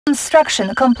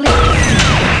Construction complete.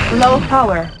 Low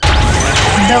power.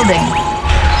 Building.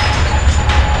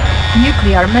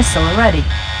 Nuclear missile ready.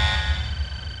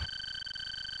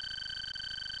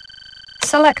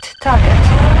 Select target.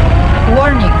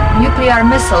 Warning, nuclear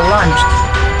missile launched.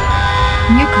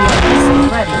 Nuclear missile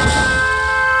ready.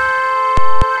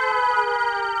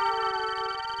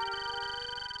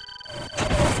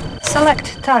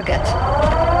 Select target.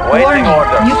 Waiting Warning,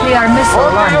 order. nuclear missile For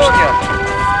the launched. Union.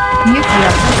 Nuclear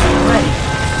missile ready.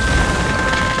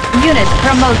 Unit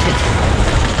promoted.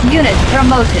 Unit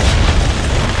promoted.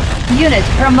 Unit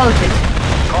promoted.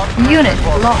 Unit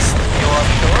lost. You are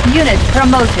sure? Unit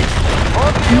promoted. For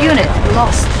the Union. Unit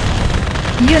lost.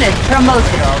 Unit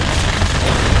promoted.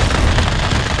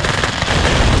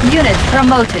 Unit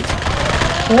promoted.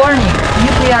 Warning,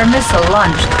 nuclear missile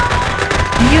launched.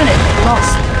 Unit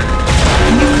lost.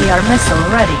 Nuclear missile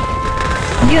ready.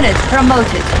 Unit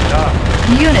promoted.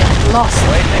 Unit lost.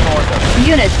 Waiting order.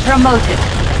 Unit promoted.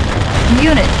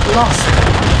 Unit lost.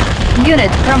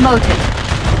 Unit promoted.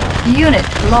 Unit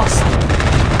lost.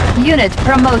 Unit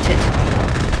promoted.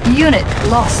 Unit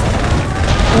lost.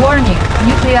 Warning,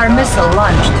 nuclear missile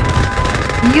launched.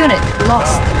 Unit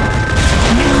lost.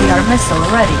 Nuclear missile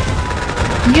ready.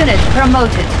 Unit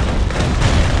promoted.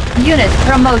 Unit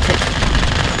promoted.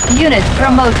 Unit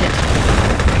promoted.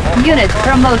 Unit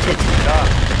promoted.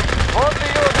 For the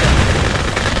Union.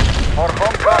 For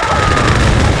home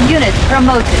combat. Unit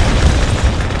promoted.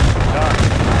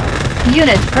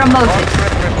 Unit promoted.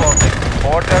 Conscript reporting.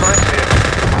 Order received.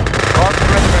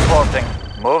 Conscript reporting.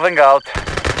 Moving out.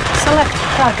 Select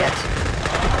target.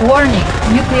 Warning,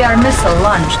 nuclear missile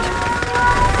launched.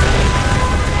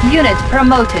 Unit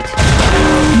promoted.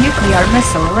 Nuclear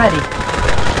missile ready.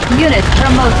 Unit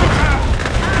promoted.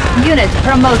 Unit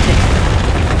promoted.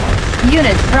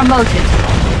 Unit promoted.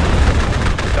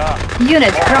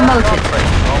 Unit promoted.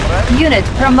 Unit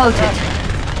promoted.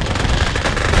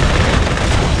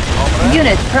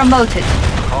 Unit promoted.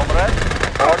 Comrade.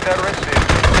 Order received.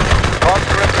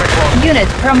 Conscript reporting. Unit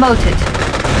promoted.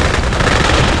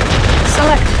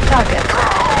 Select target.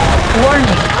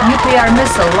 Warning, nuclear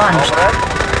missile launched.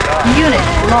 Comrade. Unit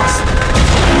lost.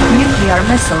 Nuclear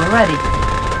missile ready.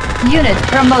 Unit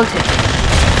promoted.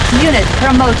 Unit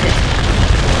promoted.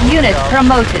 Unit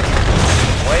promoted.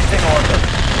 Waiting order.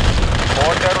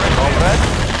 Order received.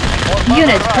 Comrade.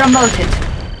 Unit promoted.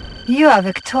 You are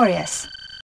victorious.